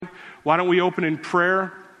Why don't we open in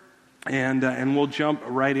prayer, and we'll jump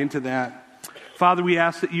right into that. Father, we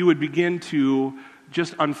ask that you would begin to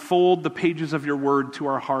just unfold the pages of your word to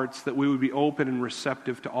our hearts, that we would be open and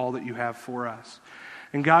receptive to all that you have for us.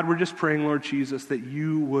 And God, we're just praying, Lord Jesus, that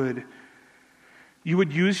you would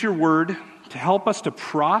use your word to help us to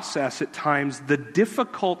process at times the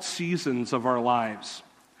difficult seasons of our lives.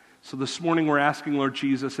 So this morning we're asking, Lord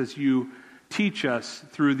Jesus, as you teach us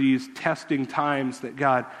through these testing times, that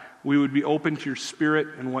God, we would be open to your Spirit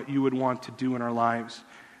and what you would want to do in our lives.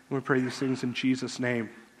 And we pray these things in Jesus' name.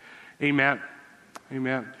 Amen.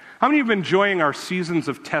 Amen. How many have been enjoying our seasons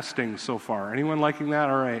of testing so far? Anyone liking that?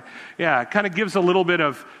 All right. Yeah, it kind of gives a little bit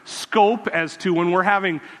of scope as to when we're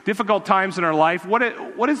having difficult times in our life, what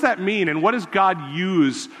does that mean, and what does God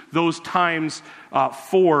use those times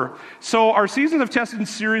for? So our seasons of testing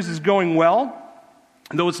series is going well.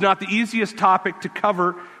 Though it's not the easiest topic to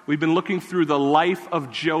cover, we've been looking through the life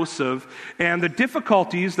of Joseph and the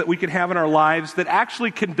difficulties that we can have in our lives that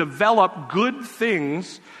actually can develop good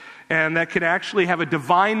things and that can actually have a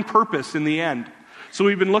divine purpose in the end. So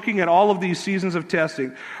we've been looking at all of these seasons of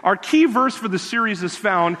testing. Our key verse for the series is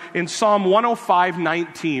found in Psalm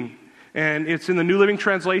 105:19. And it's in the New Living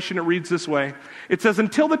Translation. It reads this way. It says,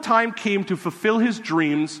 "Until the time came to fulfill his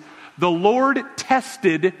dreams, the Lord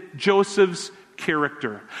tested Joseph's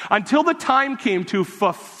character." Until the time came to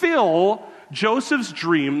fulfill Joseph's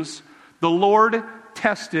dreams, the Lord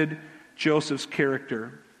tested Joseph's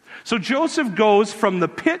character. So Joseph goes from the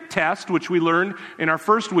pit test, which we learned in our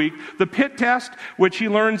first week, the pit test, which he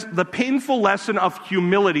learns the painful lesson of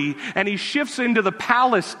humility, and he shifts into the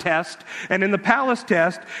palace test, and in the palace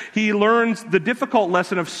test, he learns the difficult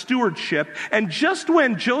lesson of stewardship, and just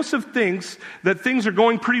when Joseph thinks that things are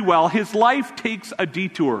going pretty well, his life takes a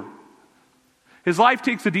detour. His life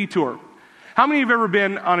takes a detour. How many have ever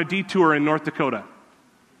been on a detour in North Dakota?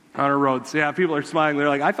 On our roads. Yeah, people are smiling. They're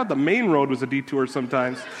like, I thought the main road was a detour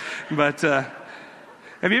sometimes. But have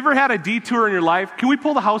you ever had a detour in your life? Can we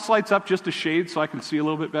pull the house lights up just a shade so I can see a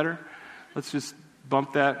little bit better? Let's just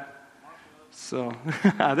bump that. So,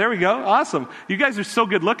 there we go. Awesome. You guys are so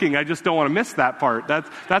good looking, I just don't want to miss that part.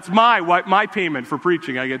 That's my payment for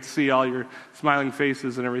preaching. I get to see all your smiling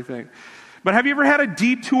faces and everything. But have you ever had a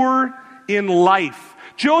detour in life?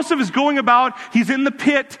 Joseph is going about, he's in the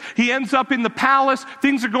pit, he ends up in the palace,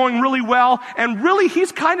 things are going really well, and really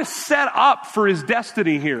he's kind of set up for his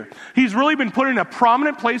destiny here. He's really been put in a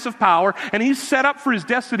prominent place of power, and he's set up for his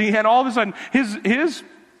destiny, and all of a sudden his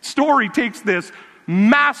story takes this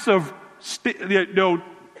massive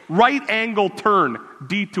right angle turn,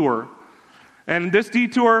 detour. And this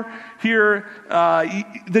detour here,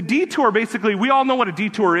 the detour basically, we all know what a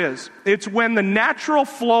detour is. It's when the natural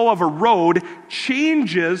flow of a road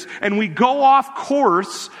changes and we go off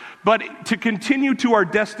course, but to continue to our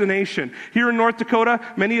destination. Here in North Dakota,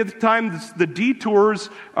 many of the times the detours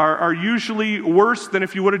are usually worse than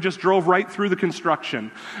if you would have just drove right through the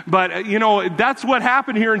construction. But, that's what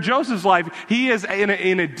happened here in Joseph's life. He is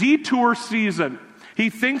in a detour season. He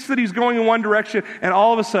thinks that he's going in one direction, and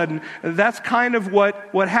all of a sudden, that's kind of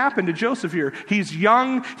what happened to Joseph here. He's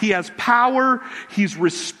young, he has power, he's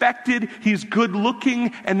respected, he's good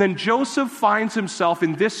looking, and then Joseph finds himself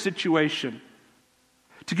in this situation.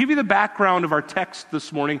 To give you the background of our text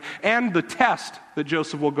this morning, and the test that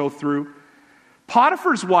Joseph will go through,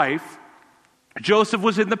 Potiphar's wife, Joseph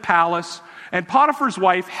was in the palace, and Potiphar's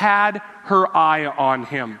wife had her eye on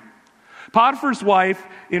him. Potiphar's wife,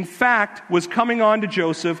 in fact, was coming on to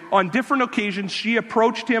Joseph. On different occasions, she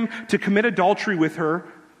approached him to commit adultery with her.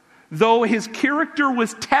 Though his character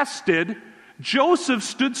was tested, Joseph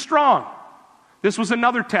stood strong. This was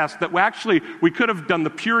another test that we could have done the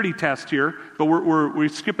purity test here, but we're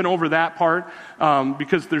skipping over that part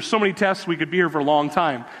because there's so many tests we could be here for a long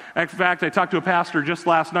time. In fact, I talked to a pastor just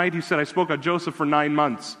last night. He said I spoke on Joseph for 9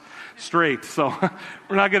 months. Straight, so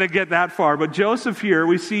we're not going to get that far. But Joseph here,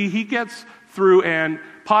 we see he gets through, and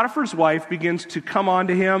Potiphar's wife begins to come on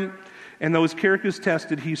to him, and though his character was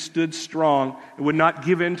tested, he stood strong and would not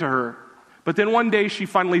give in to her. But then one day she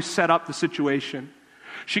finally set up the situation.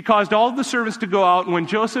 She caused all of the servants to go out, and when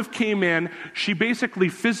Joseph came in, she basically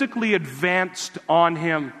physically advanced on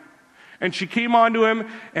him. And she came onto him,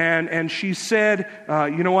 and she said,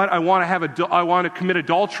 you know what, I want to commit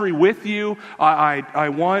adultery with you. I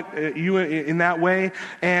want you in that way.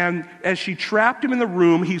 And as she trapped him in the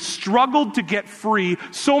room, he struggled to get free,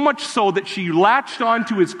 so much so that she latched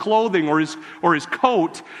onto his clothing or his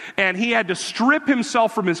coat, and he had to strip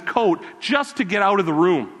himself from his coat just to get out of the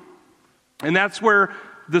room. And that's where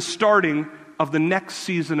the starting of the next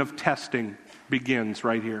season of testing begins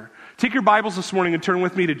right here. Take your Bibles this morning and turn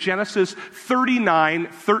with me to Genesis 39,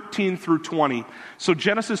 13 through 20. So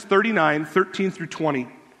Genesis 39, 13 through 20.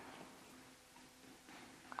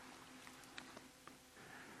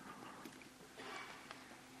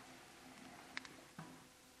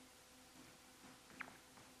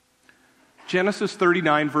 Genesis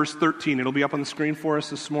 39, verse 13. It'll be up on the screen for us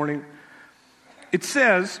this morning. It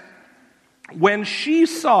says, when she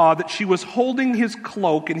saw that she was holding his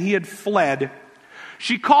cloak and he had fled,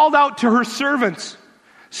 she called out to her servants.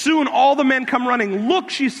 Soon all the men come running. Look,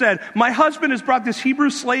 she said, my husband has brought this Hebrew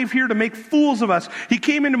slave here to make fools of us. He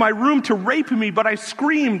came into my room to rape me, but I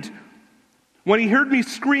screamed. When he heard me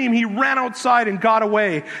scream, he ran outside and got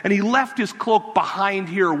away, and he left his cloak behind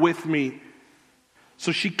here with me.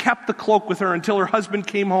 So she kept the cloak with her until her husband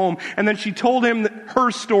came home, and then she told him her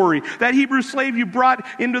story. That Hebrew slave you brought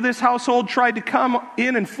into this household tried to come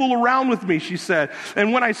in and fool around with me, she said.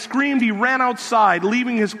 And when I screamed, he ran outside,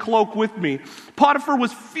 leaving his cloak with me. Potiphar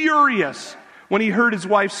was furious when he heard his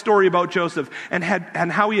wife's story about Joseph and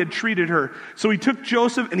how he had treated her. So he took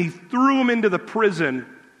Joseph and he threw him into the prison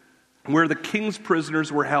where the king's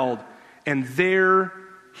prisoners were held, and there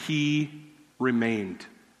he remained.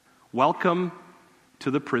 Welcome to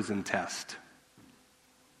the prison test.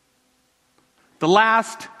 The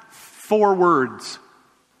last 4 words,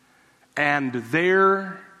 and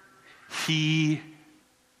there he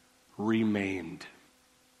remained.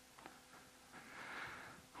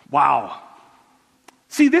 Wow.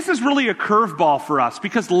 See, this is really a curveball for us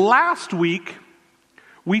because last week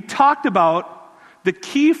we talked about the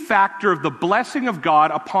key factor of the blessing of God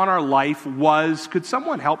upon our life was, could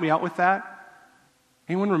someone help me out with that?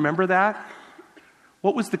 Anyone remember that?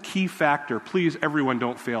 What was the key factor? Please, everyone,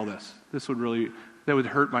 don't fail this. That would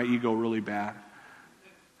hurt my ego really bad.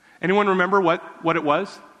 Anyone remember what it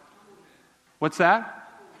was? What's that?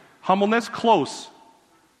 Humbleness? Close.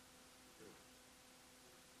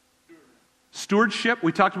 Stewardship.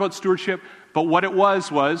 We talked about stewardship, but what it was,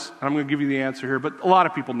 and I'm going to give you the answer here, but a lot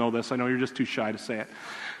of people know this. I know you're just too shy to say it.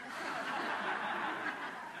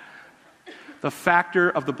 The factor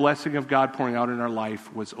of the blessing of God pouring out in our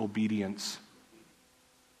life was obedience.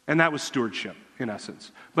 And that was stewardship, in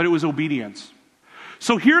essence. But it was obedience.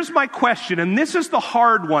 So here's my question, and this is the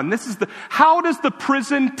hard one. How does the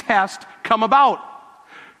prison test come about?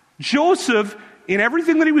 Joseph, in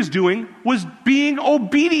everything that he was doing, was being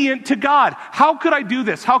obedient to God. How could I do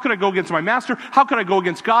this? How could I go against my master? How could I go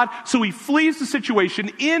against God? So he flees the situation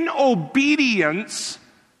in obedience.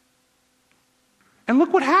 And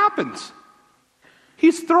look what happens.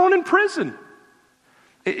 He's thrown in prison.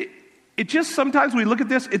 It just, sometimes we look at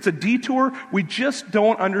this, it's a detour, we just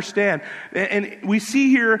don't understand. And we see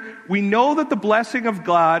here, we know that the blessing of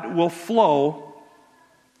God will flow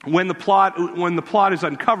when the plot is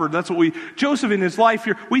uncovered. That's what Joseph in his life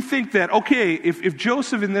here, we think that, okay, if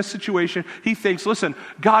Joseph in this situation, he thinks, listen,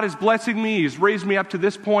 God is blessing me, he's raised me up to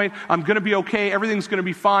this point, I'm going to be okay, everything's going to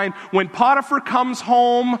be fine. When Potiphar comes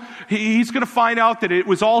home, he's going to find out that it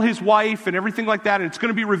was all his wife and everything like that, and it's going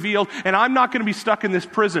to be revealed, and I'm not going to be stuck in this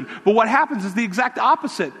prison. But what happens is the exact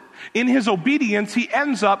opposite. In his obedience, he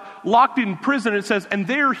ends up locked in prison. It says, and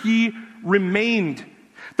there he remained.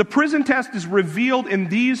 The prison test is revealed in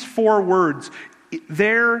these 4 words,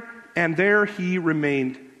 there and there he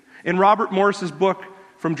remained. In Robert Morris's book,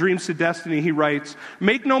 From Dreams to Destiny, he writes,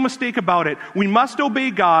 make no mistake about it, we must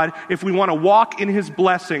obey God if we want to walk in his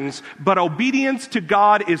blessings, but obedience to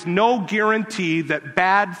God is no guarantee that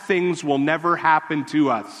bad things will never happen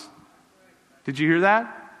to us. Did you hear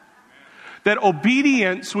that? That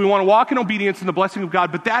obedience, we want to walk in obedience in the blessing of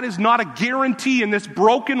God, but that is not a guarantee in this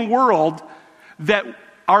broken world that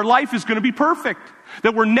our life is going to be perfect.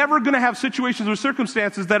 That we're never going to have situations or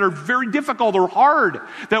circumstances that are very difficult or hard.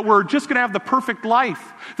 That we're just going to have the perfect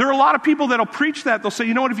life. There are a lot of people that'll preach that. They'll say,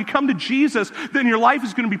 you know what, if you come to Jesus, then your life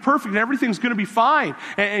is going to be perfect and everything's going to be fine.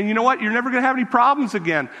 And you know what, you're never going to have any problems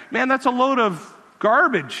again. Man, that's a load of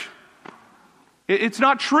garbage. It's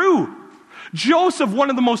not true. Joseph, one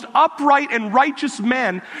of the most upright and righteous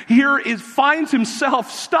men here, finds himself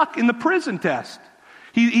stuck in the prison test.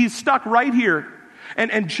 He's stuck right here.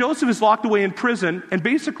 And Joseph is locked away in prison, and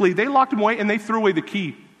basically they locked him away and they threw away the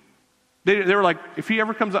key. They were like, if he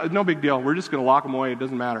ever comes out, no big deal. We're just going to lock him away. It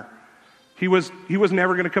doesn't matter. He was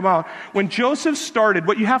never going to come out. When Joseph started,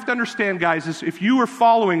 what you have to understand, guys, is if you are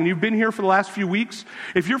following, and you've been here for the last few weeks,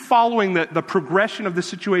 if you're following the progression of the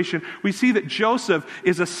situation, we see that Joseph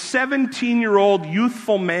is a 17-year-old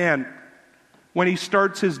youthful man when he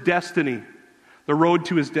starts his destiny, the road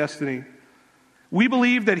to his destiny. We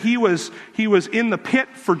believe that he was in the pit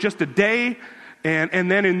for just a day. And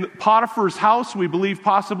then in Potiphar's house, we believe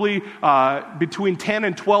possibly between 10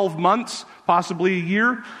 and 12 months, possibly a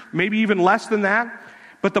year, maybe even less than that.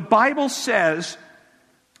 But the Bible says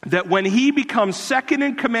that when he becomes second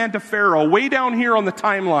in command to Pharaoh, way down here on the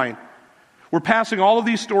timeline, we're passing all of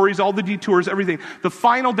these stories, all the detours, everything. The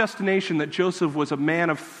final destination, that Joseph was a man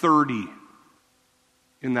of 30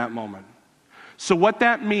 in that moment. So what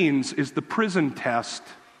that means is the prison test.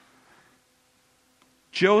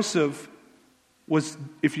 Joseph was,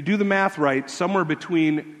 if you do the math right, somewhere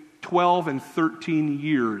between 12 and 13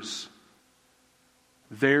 years.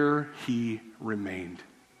 There he remained.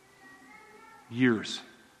 Years.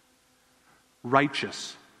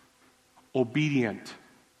 Righteous. Obedient.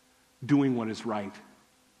 Doing what is right.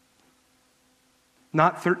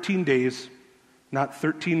 Not 13 days, not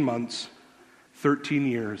 13 months, 13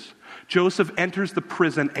 years. Joseph enters the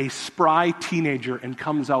prison a spry teenager and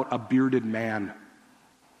comes out a bearded man.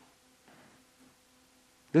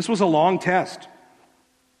 This was a long test.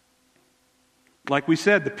 Like we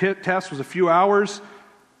said, the pit test was a few hours,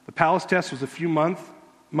 the palace test was a few months,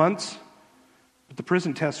 but the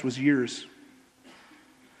prison test was years.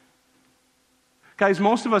 Guys,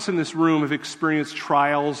 most of us in this room have experienced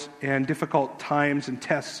trials and difficult times and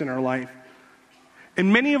tests in our life.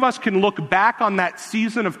 And many of us can look back on that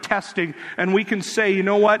season of testing and we can say, you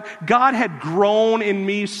know what? God had grown in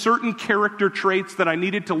me certain character traits that I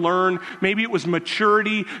needed to learn. Maybe it was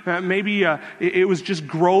maturity. Maybe it was just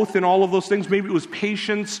growth in all of those things. Maybe it was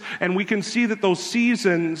patience. And we can see that those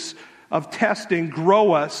seasons of testing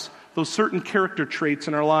grow us, those certain character traits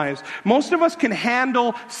in our lives. Most of us can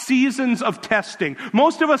handle seasons of testing.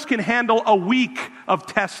 Most of us can handle a week of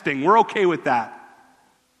testing. We're okay with that.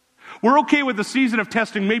 We're okay with the season of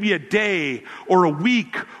testing, maybe a day or a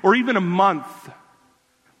week or even a month.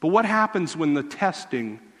 But what happens when the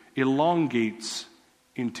testing elongates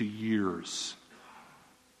into years?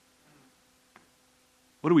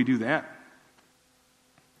 What do we do then?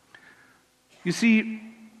 You see,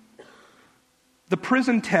 the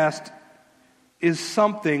prison test is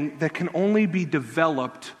something that can only be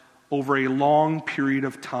developed over a long period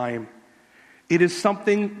of time. It is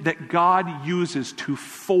something that God uses to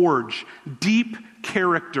forge deep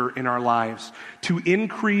character in our lives, to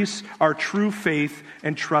increase our true faith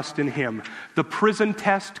and trust in Him. The prison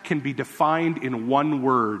test can be defined in one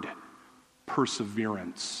word: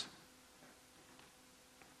 perseverance.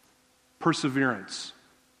 Perseverance.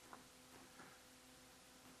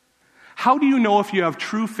 How do you know if you have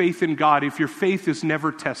true faith in God if your faith is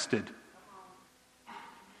never tested?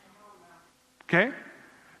 Okay?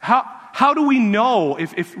 How do we know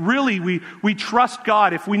if really we trust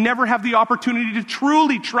God, if we never have the opportunity to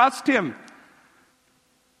truly trust Him?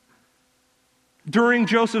 During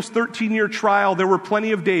Joseph's 13-year trial, there were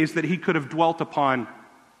plenty of days that he could have dwelt upon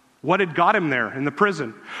what had got him there in the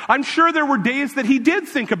prison. I'm sure there were days that he did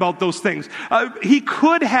think about those things. He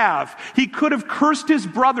could have cursed his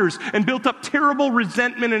brothers and built up terrible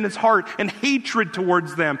resentment in his heart and hatred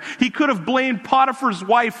towards them. He could have blamed Potiphar's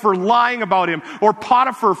wife for lying about him, or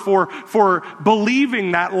Potiphar for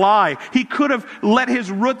believing that lie. He could have let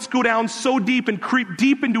his roots go down so deep and creep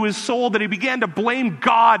deep into his soul that he began to blame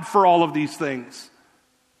God for all of these things.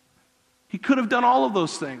 He could have done all of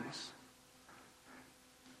those things.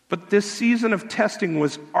 But this season of testing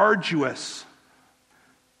was arduous.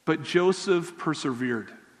 But Joseph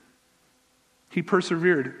persevered. He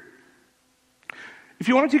persevered. If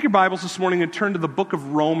you want to take your Bibles this morning and turn to the book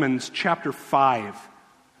of Romans, chapter 5,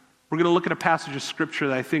 we're going to look at a passage of Scripture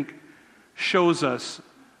that I think shows us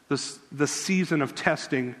the season of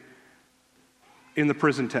testing in the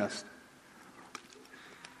prison test.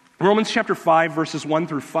 Romans chapter 5, verses 1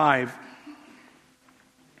 through 5.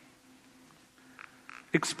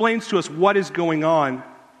 Explains to us what is going on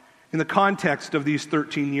in the context of these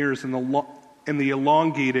 13 years and the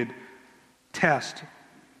elongated test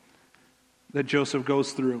that Joseph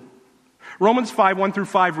goes through. Romans 5, 1 through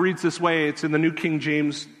 5 reads this way. It's in the New King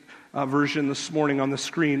James version this morning on the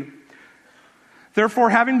screen. Therefore,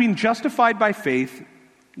 having been justified by faith,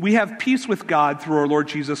 we have peace with God through our Lord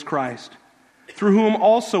Jesus Christ, through whom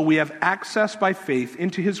also we have access by faith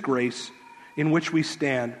into His grace, in which we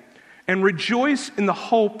stand, and rejoice in the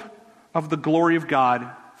hope of the glory of God.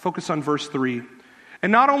 Focus on verse 3.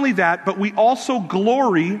 And not only that, but we also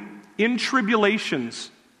glory in tribulations,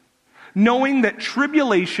 knowing that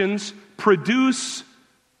tribulations produce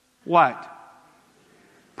what?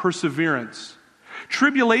 Perseverance.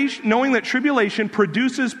 Knowing that tribulation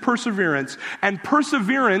produces perseverance, and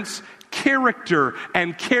perseverance, character,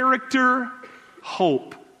 and character,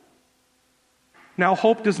 hope. Now,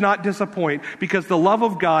 hope does not disappoint because the love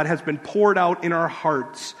of God has been poured out in our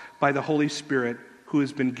hearts by the Holy Spirit who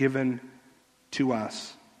has been given to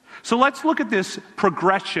us. So let's look at this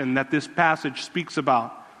progression that this passage speaks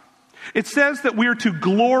about. It says that we are to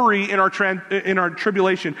glory in our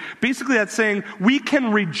tribulation. Basically, that's saying we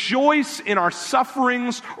can rejoice in our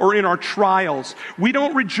sufferings or in our trials. We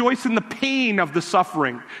don't rejoice in the pain of the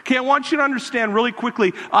suffering. Okay, I want you to understand really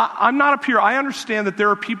quickly, I'm not up here. I understand that there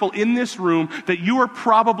are people in this room that you are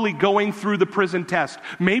probably going through the prison test.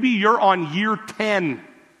 Maybe you're on year 10.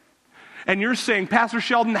 And you're saying, Pastor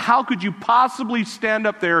Sheldon, how could you possibly stand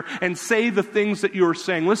up there and say the things that you are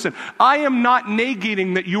saying? Listen, I am not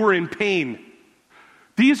negating that you are in pain.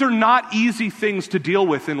 These are not easy things to deal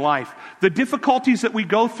with in life. The difficulties that we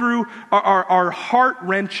go through are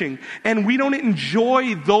heart-wrenching, and we don't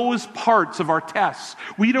enjoy those parts of our tests.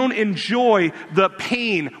 We don't enjoy the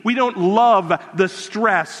pain. We don't love the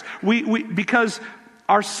stress. Because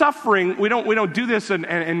our suffering, we don't do this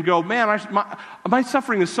and go, man, my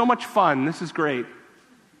suffering is so much fun. This is great.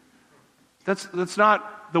 That's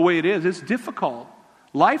not the way it is. It's difficult.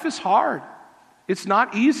 Life is hard. It's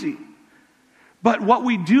not easy. But what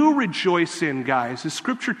we do rejoice in, guys, as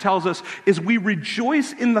Scripture tells us, is we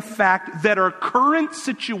rejoice in the fact that our current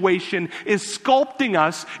situation is sculpting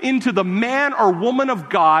us into the man or woman of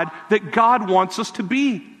God that God wants us to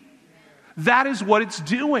be. That is what it's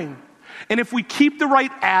doing. And if we keep the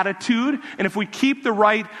right attitude, and if we keep the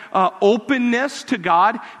right openness to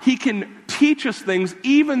God, He can teach us things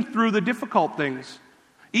even through the difficult things.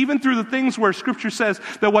 Even through the things where Scripture says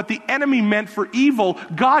that what the enemy meant for evil,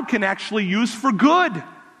 God can actually use for good.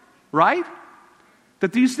 Right?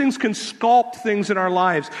 That these things can sculpt things in our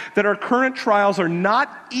lives. That our current trials are not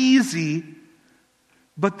easy,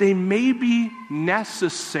 but they may be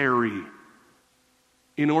necessary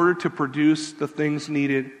in order to produce the things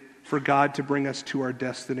needed for God to bring us to our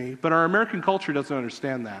destiny. But our American culture doesn't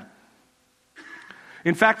understand that.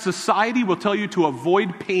 In fact, society will tell you to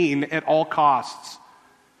avoid pain at all costs.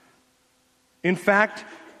 In fact,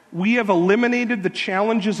 we have eliminated the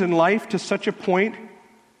challenges in life to such a point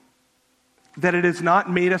that it has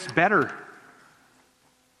not made us better.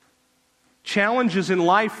 Challenges in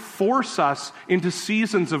life force us into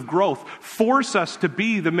seasons of growth, force us to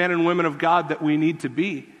be the men and women of God that we need to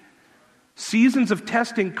be. Seasons of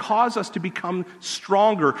testing cause us to become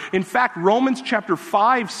stronger. In fact, Romans chapter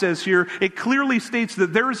 5 says here, it clearly states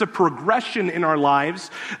that there is a progression in our lives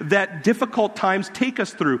that difficult times take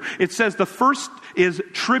us through. It says the first is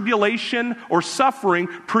tribulation or suffering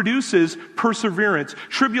produces perseverance.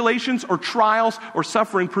 Tribulations or trials or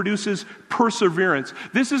suffering produces perseverance.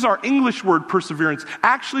 This is our English word perseverance.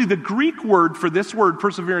 Actually, the Greek word for this word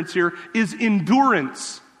perseverance here is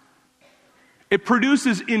endurance. It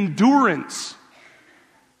produces endurance.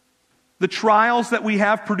 The trials that we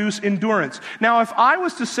have produce endurance. Now, if I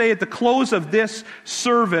was to say at the close of this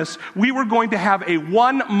service, we were going to have a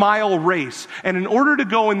 1-mile race, and in order to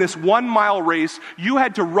go in this 1-mile race, you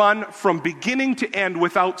had to run from beginning to end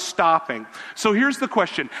without stopping. So here's the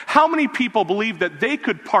question. How many people believe that they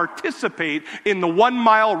could participate in the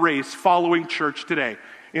 1-mile race following church today?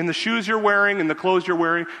 In the shoes you're wearing, in the clothes you're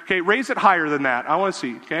wearing? Okay, raise it higher than that. I want to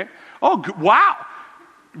see, okay? Oh, wow.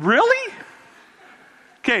 Really?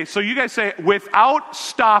 Okay, so you guys say, without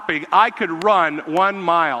stopping, I could run 1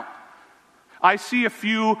 mile. I see a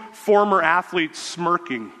few former athletes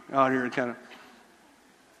smirking out here. Kind of.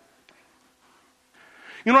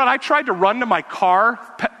 You know what? I tried to run to my car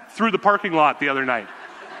through the parking lot the other night.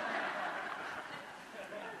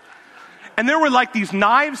 And there were like these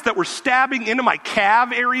knives that were stabbing into my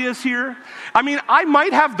calf areas here. I mean, I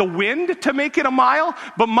might have the wind to make it a mile,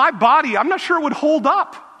 but my body, I'm not sure it would hold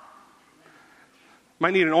up.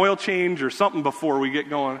 Might need an oil change or something before we get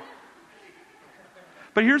going.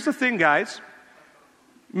 But here's the thing, guys.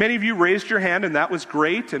 Many of you raised your hand, and that was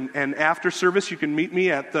great. And after service, you can meet me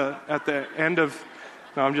at the end of...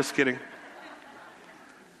 No, I'm just kidding.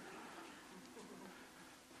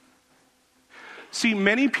 See,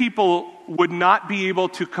 many people would not be able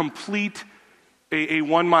to complete a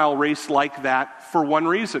 1-mile race like that for one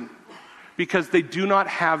reason. Because they do not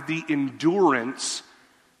have the endurance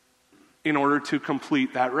in order to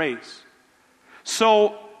complete that race.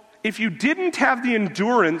 So, if you didn't have the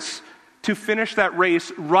endurance to finish that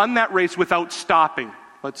race, run that race without stopping,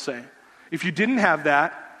 let's say. If you didn't have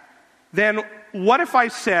that, then what if I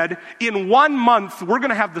said, in 1 month, we're going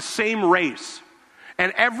to have the same race?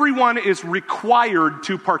 And everyone is required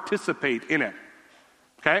to participate in it.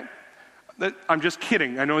 Okay? I'm just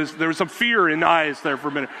kidding. I know there was some fear in eyes there for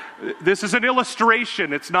a minute. This is an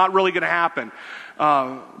illustration. It's not really going to happen.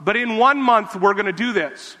 But in 1 month, we're going to do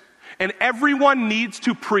this. and everyone needs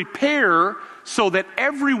to prepare so that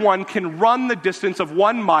everyone can run the distance of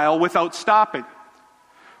 1 mile without stopping.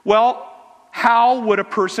 Well, how would a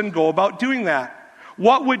person go about doing that?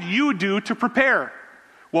 What would you do to prepare?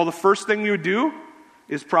 Well, the first thing you would do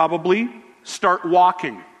is probably start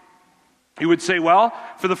walking. You would say, well,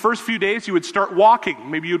 for the first few days, you would start walking.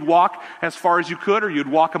 Maybe you'd walk as far as you could, or you'd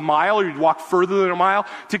walk a mile, or you'd walk further than a mile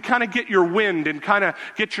to kind of get your wind and kind of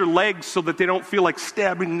get your legs so that they don't feel like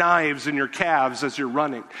stabbing knives in your calves as you're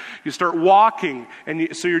running. You start walking,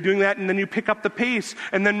 and so you're doing that, and then you pick up the pace.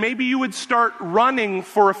 And then maybe you would start running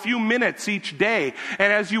for a few minutes each day.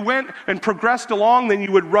 And as you went and progressed along, then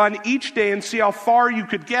you would run each day and see how far you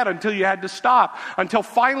could get until you had to stop. Until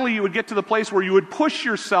finally you would get to the place where you would push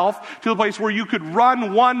yourself to the place where you could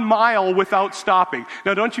run 1 mile without stopping.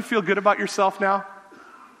 Now, don't you feel good about yourself now?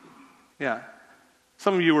 Yeah.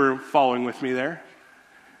 Some of you were following with me there.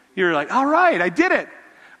 You're like, all right, I did it.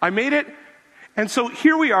 I made it. And so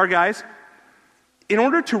here we are, guys. In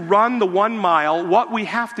order to run the 1 mile, what we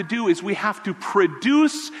have to do is we have to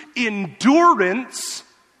produce endurance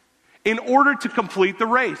in order to complete the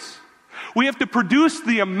race. We have to produce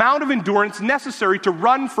the amount of endurance necessary to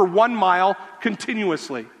run for 1 mile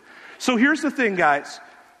continuously. So here's the thing, guys.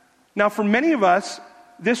 Now, for many of us,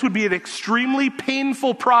 this would be an extremely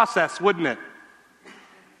painful process, wouldn't it?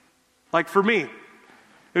 Like for me. It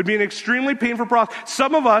would be an extremely painful process.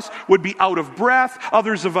 Some of us would be out of breath.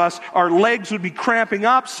 Others of us, our legs would be cramping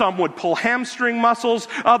up. Some would pull hamstring muscles.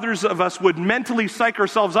 Others of us would mentally psych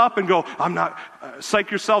ourselves up and go, psych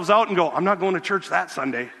yourselves out and go, I'm not going to church that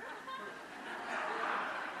Sunday.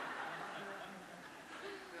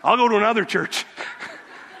 I'll go to another church.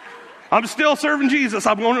 I'm still serving Jesus.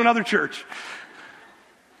 I'm going to another church.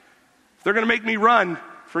 If they're going to make me run,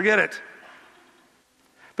 forget it.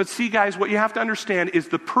 But see, guys, what you have to understand is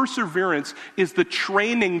the perseverance is the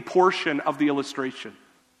training portion of the illustration.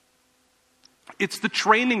 It's the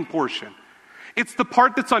training portion. It's the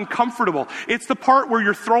part that's uncomfortable. It's the part where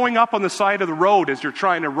you're throwing up on the side of the road as you're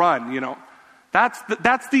trying to run, you know. That's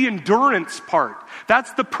the endurance part.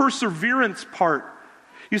 That's the perseverance part.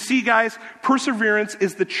 You see, guys, perseverance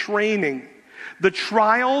is the training. The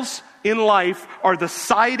trials in life are the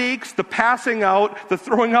side aches, the passing out, the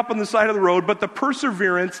throwing up on the side of the road, but the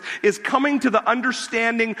perseverance is coming to the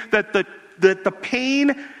understanding that the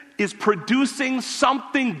pain is producing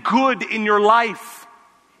something good in your life.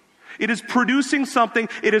 It is producing something.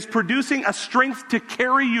 It is producing a strength to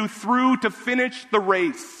carry you through to finish the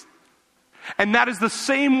race. And that is the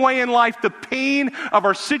same way in life. The pain of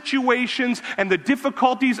our situations and the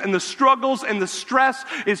difficulties and the struggles and the stress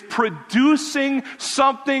is producing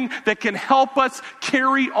something that can help us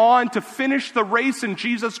carry on to finish the race in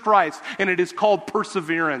Jesus Christ. And it is called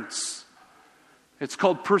perseverance. It's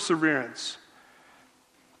called perseverance.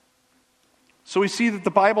 So we see that the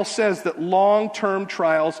Bible says that long-term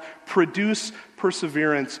trials produce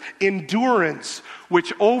perseverance, endurance,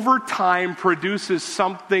 which over time produces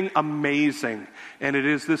something amazing. And it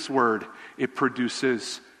is this word, it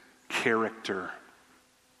produces character.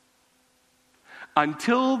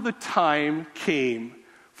 Until the time came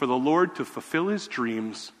for the Lord to fulfill his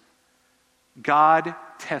dreams, God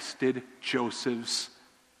tested Joseph's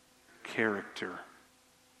character.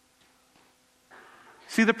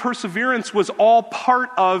 See, the perseverance was all part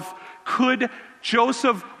of, could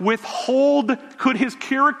Joseph could his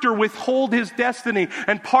character withhold his destiny?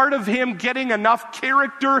 And part of him getting enough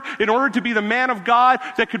character in order to be the man of God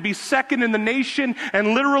that could be second in the nation and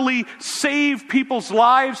literally save people's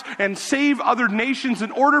lives and save other nations,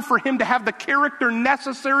 in order for him to have the character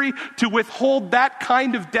necessary to withhold that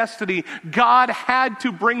kind of destiny, God had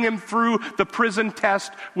to bring him through the prison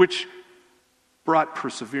test, which brought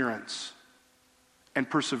perseverance. And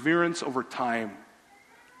perseverance over time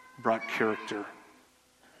brought character.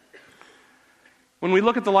 When we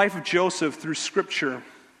look at the life of Joseph through Scripture,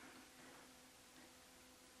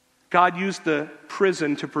 God used the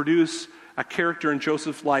prison to produce a character in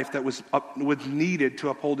Joseph's life that was needed to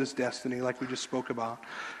uphold his destiny, like we just spoke about.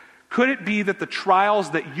 Could it be that the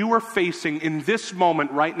trials that you are facing in this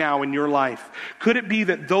moment right now in your life, could it be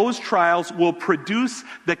that those trials will produce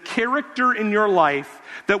the character in your life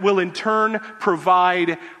that will in turn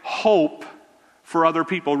provide hope for other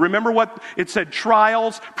people? Remember what it said,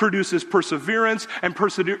 trials produces perseverance, and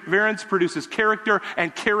perseverance produces character,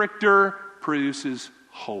 and character produces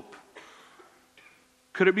hope.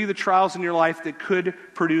 Could it be the trials in your life that could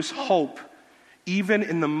produce hope, even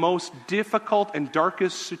in the most difficult and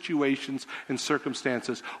darkest situations and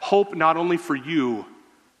circumstances? Hope not only for you,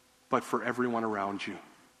 but for everyone around you.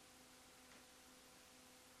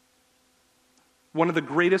 One of the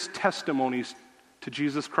greatest testimonies to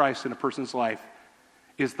Jesus Christ in a person's life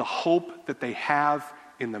is the hope that they have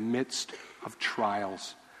in the midst of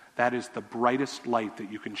trials. That is the brightest light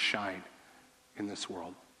that you can shine in this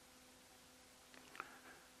world.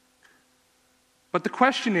 But the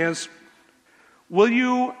question is, will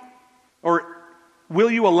you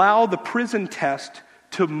allow the prison test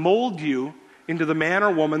to mold you into the man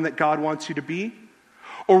or woman that God wants you to be?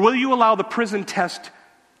 Or will you allow the prison test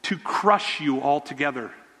to crush you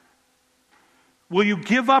altogether? Will you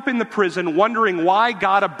give up in the prison wondering why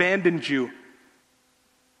God abandoned you?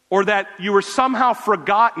 Or that you were somehow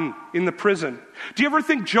forgotten in the prison? Do you ever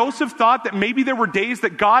think Joseph thought that maybe there were days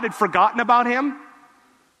that God had forgotten about him?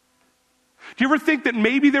 Do you ever think that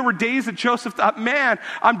maybe there were days that Joseph thought, man,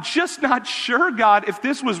 I'm just not sure, God, if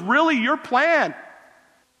this was really your plan?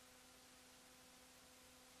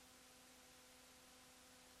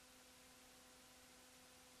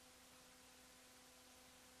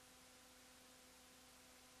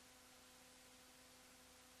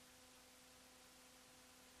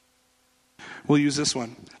 We'll use this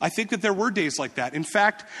one. I think that there were days like that. In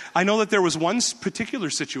fact, I know that there was one particular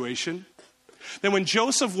situation that when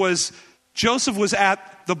Joseph was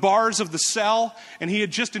at the bars of the cell and he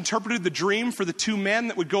had just interpreted the dream for the two men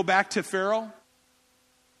that would go back to Pharaoh.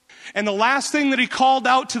 And the last thing that he called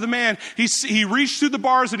out to the man, he reached through the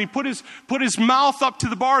bars and he put his mouth up to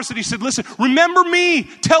the bars and he said, listen, remember me,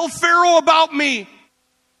 tell Pharaoh about me.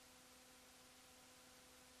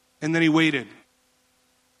 And then he waited.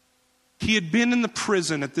 He had been in the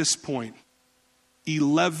prison at this point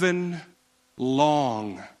 11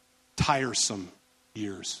 long, tiresome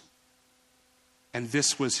years. And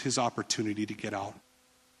this was his opportunity to get out.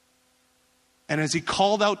 And as he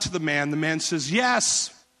called out to the man says,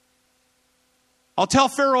 yes, I'll tell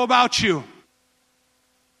Pharaoh about you.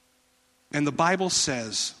 And the Bible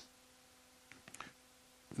says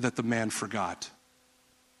that the man forgot.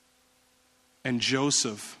 And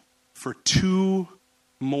Joseph, for 2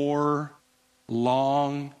 more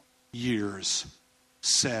long years,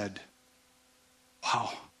 said,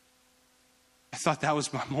 wow, I thought that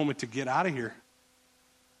was my moment to get out of here.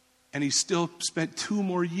 And he still spent 2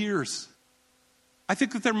 more years. I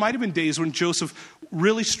think that there might have been days when Joseph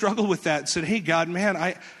really struggled with that and said, hey, God,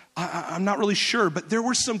 man, I'm not really sure. But there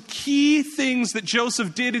were some key things that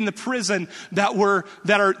Joseph did in the prison that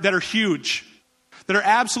are huge, that are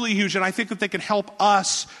absolutely huge. And I think that they can help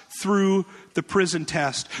us through the prison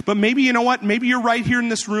test. But maybe, you know what? Maybe you're right here in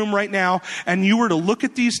this room right now and you were to look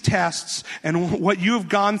at these tests and what you have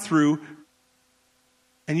gone through.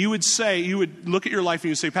 And you would look at your life and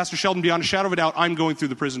you would say, Pastor Sheldon, beyond a shadow of a doubt, I'm going through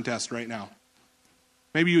the prison test right now.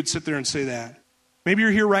 Maybe you would sit there and say that. Maybe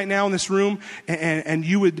you're here right now in this room and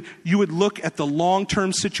you would look at the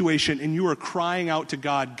long-term situation and you are crying out to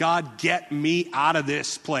God, God, get me out of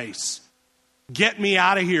this place. Get me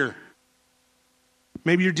out of here.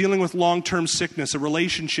 Maybe you're dealing with long-term sickness, a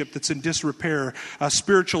relationship that's in disrepair, a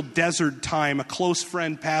spiritual desert time, a close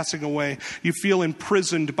friend passing away. You feel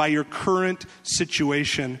imprisoned by your current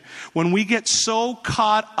situation. When we get so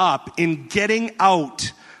caught up in getting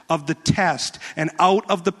out of the test and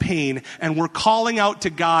out of the pain, and we're calling out to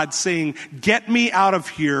God saying, get me out of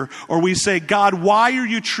here, or we say, God, why are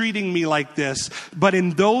you treating me like this? But in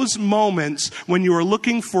those moments when you are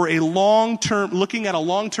looking at a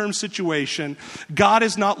long-term situation, God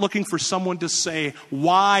is not looking for someone to say,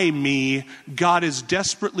 why me? God is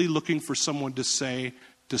desperately looking for someone to say,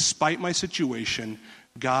 despite my situation,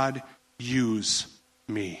 God, use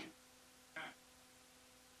me.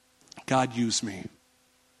 God, use me.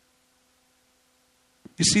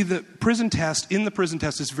 You see, in the prison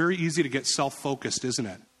test, it's very easy to get self-focused, isn't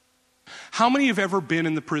it? How many have ever been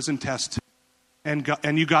in the prison test and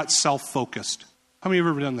you got self-focused? How many have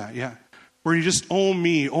ever done that? Yeah. Where you just, oh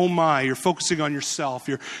me, oh my, you're focusing on yourself.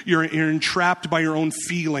 You're entrapped by your own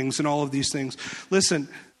feelings and all of these things. Listen,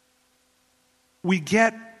 we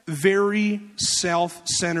get very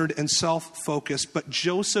self-centered and self-focused, but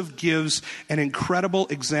Joseph gives an incredible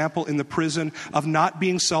example in the prison of not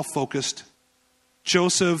being self-focused.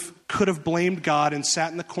 Joseph could have blamed God and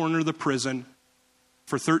sat in the corner of the prison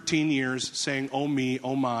for 13 years saying, oh me,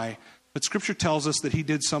 oh my. But Scripture tells us that he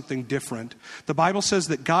did something different. The Bible says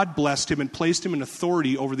that God blessed him and placed him in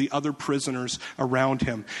authority over the other prisoners around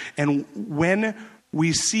him. And when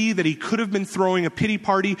we see that he could have been throwing a pity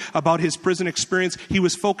party about his prison experience, he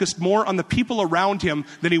was focused more on the people around him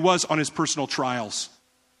than he was on his personal trials.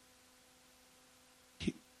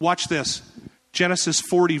 Watch this. Genesis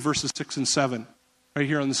 40, verses 6 and 7. Right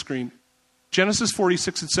here on the screen. Genesis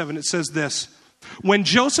 46 and 7, it says this. When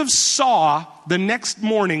Joseph saw the next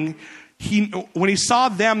morning when he saw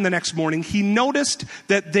them the next morning, he noticed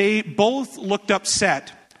that they both looked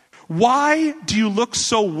upset. "Why do you look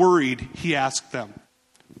so worried?" he asked them.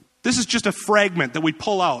 This is just a fragment that we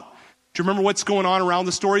pull out. Do you remember what's going on around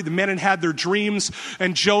the story? The men had their dreams,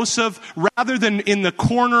 and Joseph, rather than in the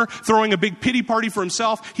corner throwing a big pity party for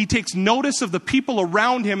himself, he takes notice of the people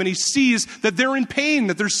around him, and he sees that they're in pain,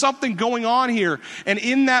 that there's something going on here. And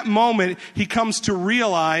in that moment, he comes to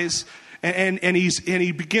realize, and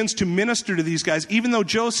he begins to minister to these guys. Even though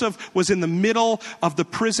Joseph was in the middle of the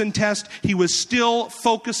prison test, he was still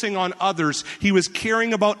focusing on others. He was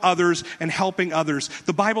caring about others and helping others.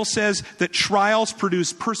 The Bible says that trials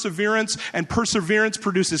produce perseverance, and perseverance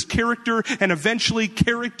produces character, and eventually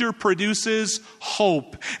character produces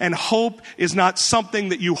hope. And hope is not something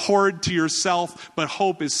that you hoard to yourself, but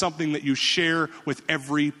hope is something that you share with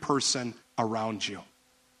every person around you.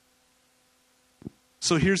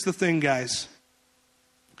 So here's the thing, guys.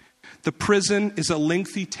 The prison is a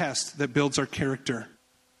lengthy test that builds our character.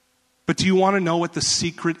 But do you want to know what the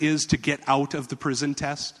secret is to get out of the prison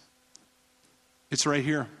test? It's right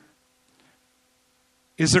here.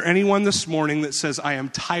 Is there anyone this morning that says, "I am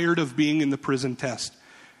tired of being in the prison test.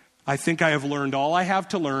 I think I have learned all I have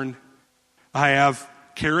to learn. I have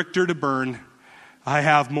character to burn. I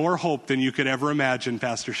have more hope than you could ever imagine,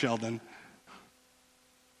 Pastor Sheldon"?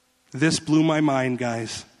 This blew my mind,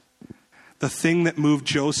 guys. The thing that moved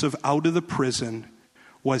Joseph out of the prison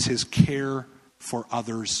was his care for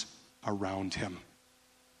others around him.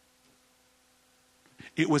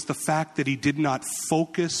 It was the fact that he did not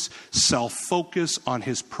self-focus on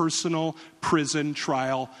his personal prison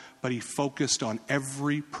trial, but he focused on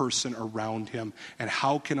every person around him and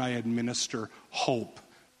how can I administer hope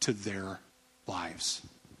to their lives.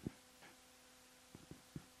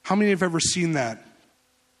 How many have ever seen that?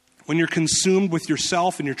 When you're consumed with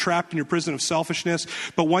yourself and you're trapped in your prison of selfishness,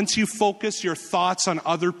 but once you focus your thoughts on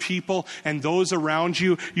other people and those around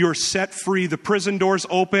you, you're set free. The prison doors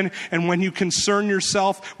open, and when you concern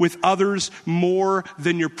yourself with others more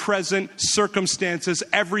than your present circumstances,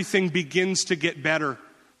 everything begins to get better.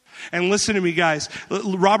 And listen to me, guys.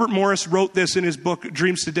 Robert Morris wrote this in his book,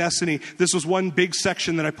 Dreams to Destiny. This was one big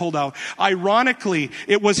section that I pulled out. Ironically,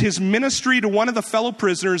 it was his ministry to one of the fellow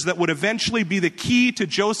prisoners that would eventually be the key to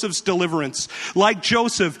Joseph's deliverance. Like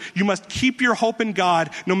Joseph, you must keep your hope in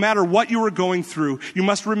God no matter what you are going through. You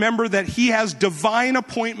must remember that He has divine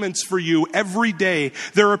appointments for you every day.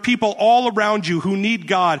 There are people all around you who need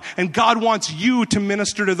God, and God wants you to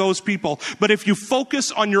minister to those people. But if you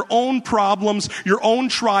focus on your own problems, your own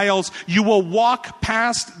trials, you will walk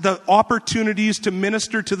past the opportunities to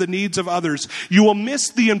minister to the needs of others. You will miss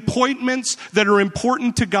the appointments that are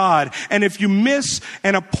important to God. And if you miss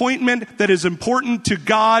an appointment that is important to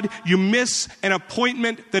God, you miss an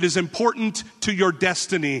appointment that is important to your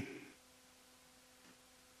destiny.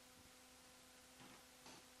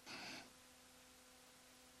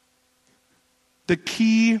 The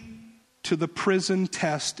key to the prison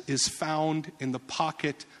test is found in the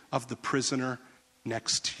pocket of the prisoner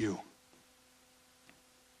next to you.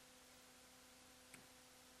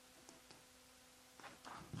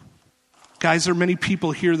 Guys, there are many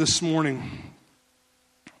people here this morning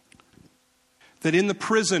that in the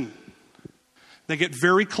prison, they get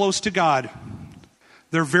very close to God.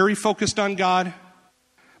 They're very focused on God,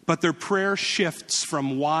 but their prayer shifts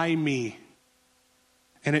from why me?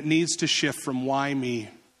 And it needs to shift from why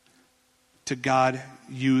me to God,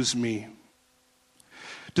 use me.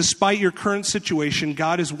 Despite your current situation,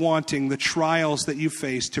 God is wanting the trials that you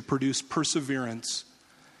face to produce perseverance.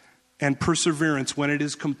 And perseverance, when it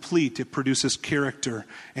is complete, it produces character.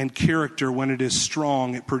 And character, when it is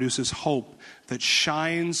strong, it produces hope that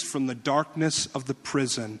shines from the darkness of the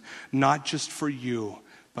prison, not just for you,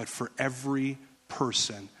 but for every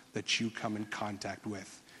person that you come in contact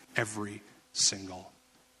with every single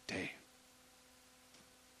day.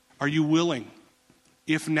 Are you willing,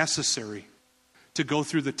 if necessary, to go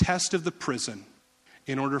through the test of the prison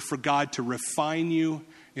in order for God to refine you,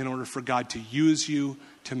 in order for God to use you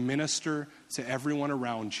to minister to everyone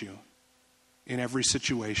around you in every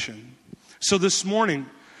situation? So this morning,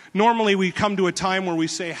 normally we come to a time where we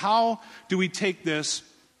say, how do we take this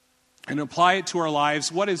and apply it to our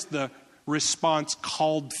lives? What is the response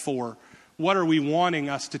called for? What are we wanting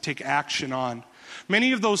us to take action on?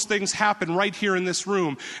 Many of those things happen right here in this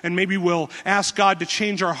room, and maybe we'll ask God to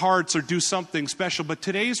change our hearts or do something special. But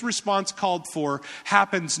today's response called for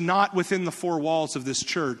happens not within the four walls of this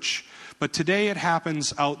church, but today it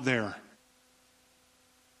happens out there.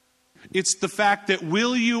 It's the fact that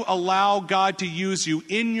will you allow God to use you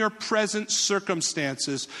in your present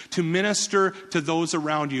circumstances to minister to those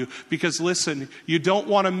around you? Because listen, you don't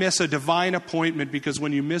want to miss a divine appointment, because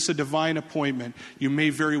when you miss a divine appointment, you may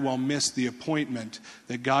very well miss the appointment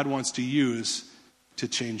that God wants to use to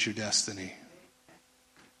change your destiny.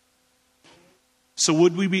 So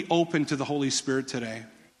would we be open to the Holy Spirit today?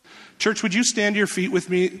 Church, would you stand to your feet with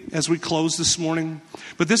me as we close this morning?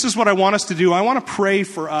 But this is what I want us to do. I want to pray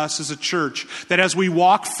for us as a church that as we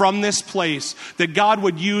walk from this place, that God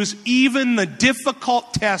would use even the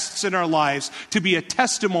difficult tests in our lives to be a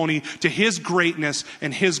testimony to His greatness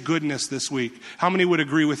and His goodness this week. How many would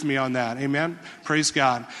agree with me on that? Amen? Praise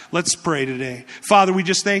God. Let's pray today. Father, we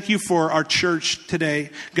just thank you for our church today,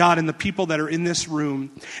 God, and the people that are in this room.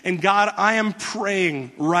 And God, I am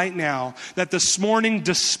praying right now that this morning,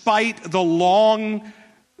 despite the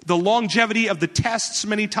longevity of the tests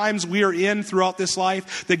many times we are in throughout this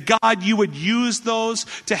life, that God, you would use those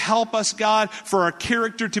to help us, God, for our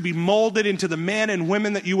character to be molded into the men and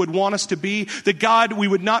women that you would want us to be. That God, we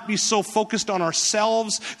would not be so focused on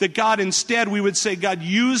ourselves, that God, instead we would say, God,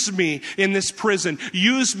 use me in this prison.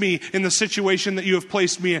 Use me in the situation that you have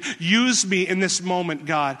placed me in. Use me in this moment,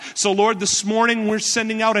 God. So Lord, this morning we're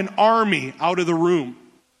sending out an army out of the room.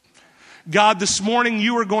 God, this morning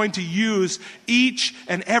you are going to use each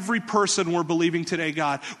and every person we're believing today,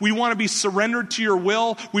 God. We want to be surrendered to your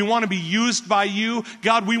will. We want to be used by you.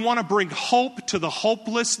 God, we want to bring hope to the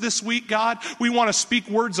hopeless this week, God. We want to speak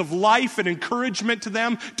words of life and encouragement to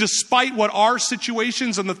them despite what our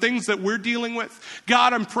situations and the things that we're dealing with.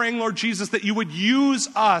 God, I'm praying, Lord Jesus, that you would use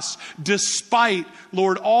us despite,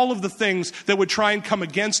 Lord, all of the things that would try and come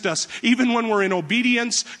against us, even when we're in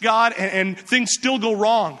obedience, God, and things still go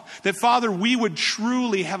wrong. That, Father, we would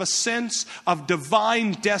truly have a sense of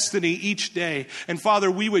divine destiny each day. And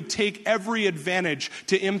Father, we would take every advantage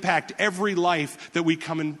to impact every life that we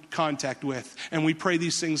come in contact with. And we pray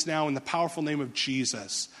these things now in the powerful name of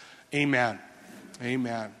Jesus. Amen.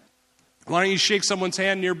 Amen. Why don't you shake someone's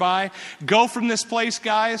hand nearby? Go from this place,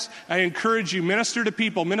 guys. I encourage you, minister to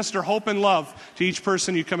people, minister hope and love to each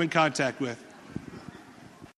person you come in contact with.